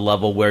down to the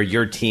level where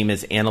your team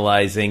is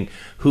analyzing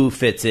who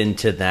fits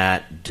into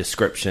that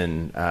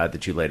description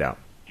that you laid out.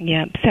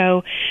 Yeah.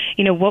 So,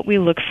 what we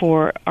look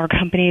for are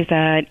companies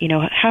that,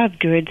 have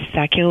good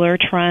secular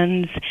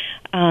trends,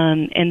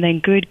 and then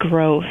good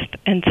growth,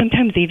 and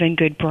sometimes even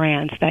good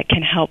brands that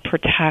can help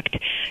protect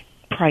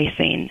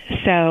pricing.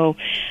 So,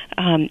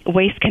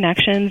 Waste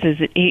Connections is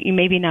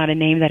maybe not a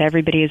name that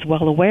everybody is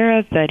well aware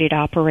of, but it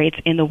operates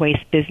in the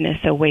waste business.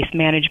 So Waste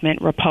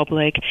Management,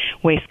 Republic,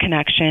 Waste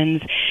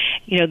Connections,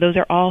 those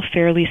are all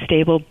fairly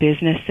stable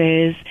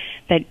businesses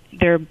that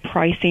their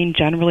pricing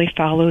generally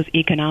follows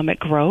economic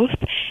growth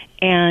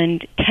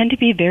and tend to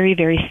be very,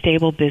 very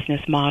stable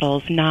business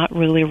models, not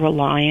really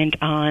reliant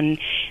on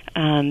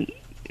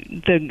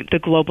the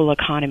global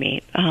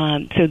economy.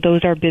 So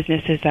those are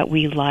businesses that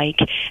we like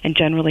and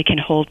generally can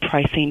hold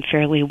pricing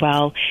fairly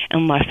well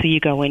unless you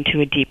go into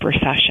a deep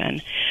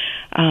recession.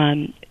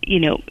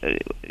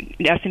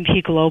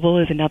 S&P Global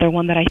is another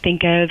one that I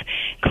think of,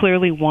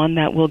 clearly one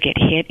that will get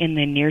hit in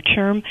the near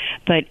term,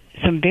 but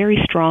some very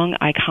strong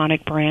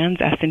iconic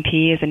brands.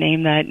 S&P is a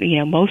name that,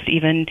 most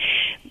even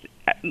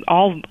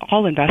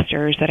all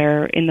investors that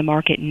are in the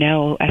market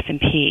know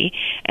S&P,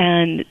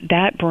 and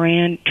that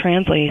brand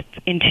translates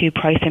into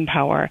pricing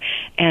power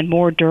and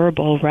more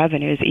durable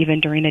revenues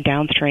even during the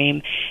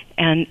downstream,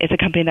 and it's a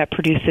company that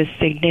produces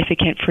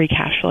significant free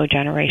cash flow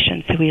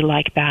generation, so we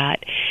like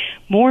that.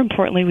 More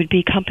importantly would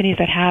be companies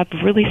that have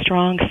really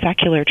strong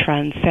secular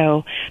trends,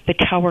 so the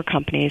tower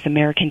companies,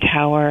 American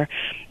Tower,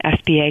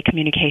 SBA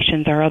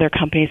Communications, are other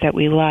companies that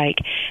we like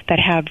that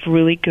have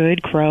really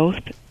good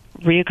growth,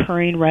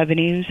 reoccurring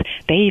revenues.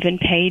 They even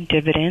pay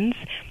dividends,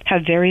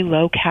 have very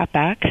low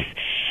CapEx,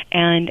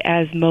 and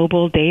as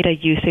mobile data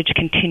usage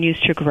continues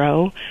to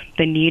grow,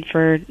 the need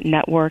for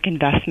network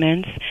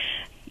investments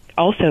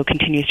also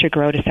continues to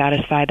grow to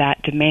satisfy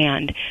that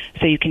demand.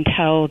 So you can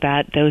tell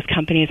that those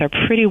companies are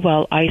pretty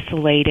well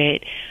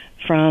isolated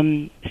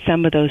from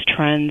some of those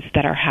trends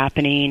that are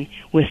happening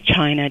with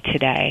China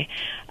today.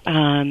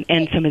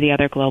 And some of the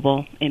other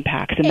global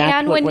impacts. And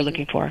that's what we're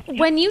looking for.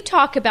 When you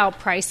talk about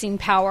pricing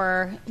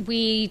power,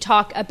 we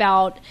talk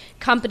about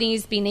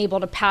companies being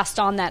able to pass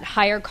on that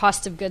higher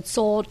cost of goods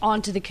sold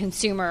onto the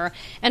consumer.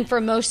 And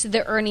for most of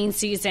the earnings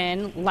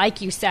season,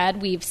 like you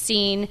said, we've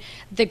seen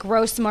the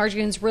gross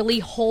margins really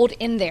hold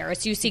in there.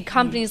 So you see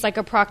companies like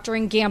a Procter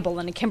 & Gamble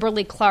and a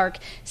Kimberly-Clark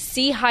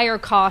see higher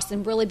costs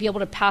and really be able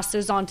to pass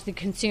those on to the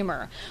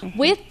consumer. Mm-hmm.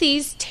 With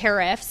these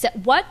tariffs, at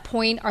what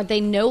point are they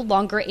no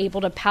longer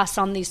able to pass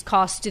on these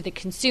costs to the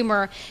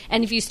consumer?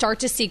 And if you start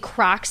to see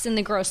cracks in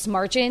the gross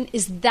margin,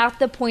 is that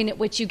the point at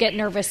which you get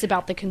nervous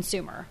about the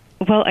consumer?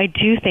 Well, I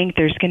do think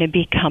there's going to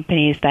be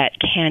companies that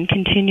can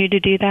continue to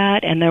do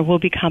that, and there will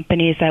be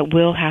companies that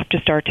will have to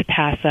start to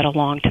pass that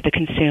along to the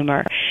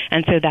consumer.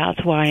 And so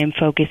that's why I'm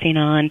focusing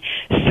on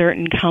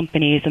certain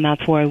companies, and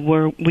that's why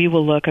we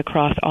will look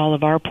across all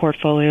of our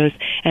portfolios.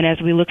 And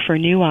as we look for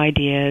new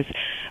ideas,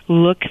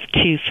 look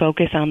to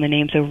focus on the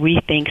names that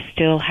we think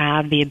still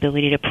have the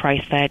ability to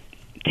price that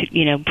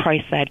to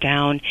price that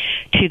down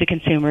to the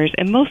consumers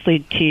and mostly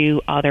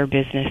to other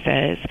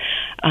businesses.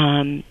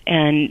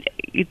 And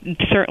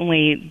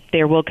certainly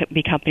there will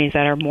be companies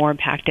that are more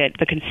impacted.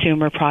 The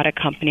consumer product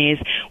companies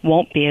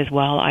won't be as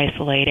well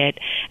isolated.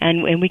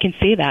 And we can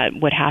see that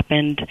what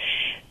happened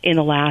in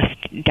the last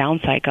down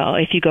cycle.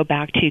 If you go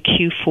back to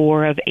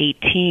Q4 of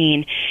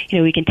 18,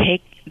 we can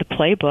take the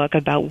playbook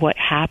about what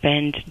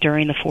happened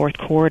during the fourth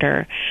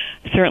quarter.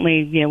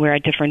 Certainly, we're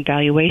at different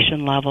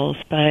valuation levels,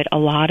 but a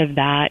lot of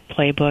that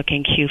playbook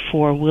in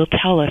Q4 will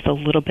tell us a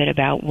little bit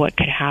about what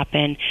could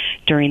happen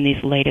during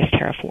these latest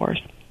tariff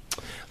wars.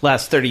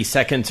 Last 30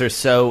 seconds or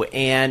so,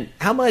 and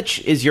how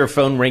much is your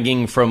phone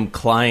ringing from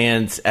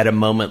clients at a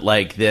moment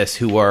like this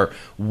who are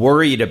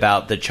worried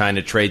about the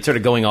China trade, sort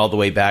of going all the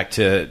way back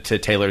to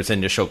Taylor's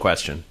initial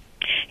question?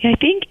 Yeah, I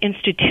think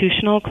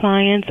institutional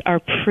clients are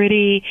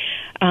pretty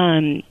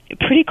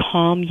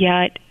calm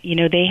yet.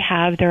 They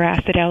have their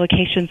asset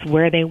allocations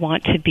where they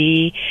want to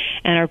be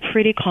and are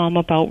pretty calm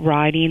about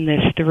riding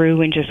this through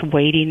and just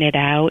waiting it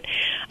out.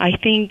 I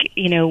think,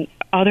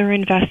 other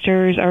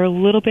investors are a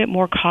little bit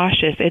more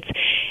cautious.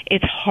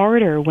 It's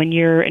harder when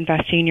you're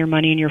investing your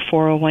money in your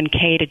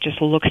 401k to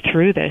just look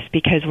through this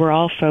because we're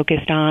all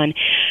focused on,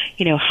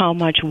 how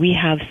much we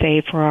have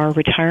saved for our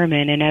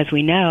retirement. And as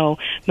we know,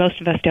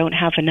 most of us don't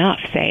have enough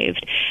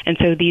saved. And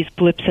so these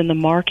blips in the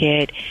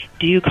market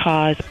do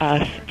cause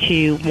us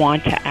to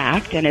want to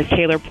act. And as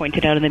Taylor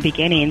pointed out in the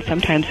beginning,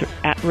 sometimes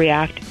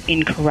react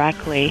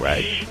incorrectly.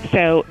 Right.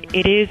 So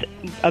it is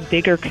a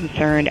bigger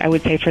concern, I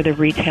would say, for the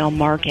retail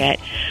market.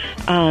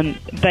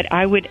 But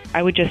I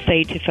would just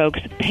say to folks,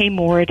 pay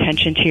more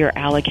attention to your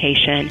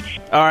allocation.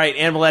 All right,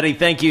 Ann Miletti,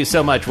 thank you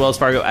so much. Wells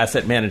Fargo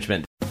Asset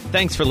Management.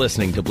 Thanks for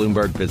listening to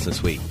Bloomberg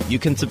Business Week. You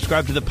can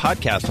subscribe to the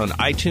podcast on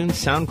iTunes,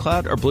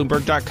 SoundCloud, or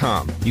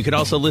Bloomberg.com. You can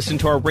also listen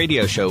to our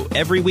radio show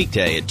every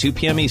weekday at 2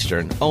 p.m.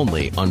 Eastern,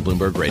 only on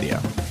Bloomberg Radio.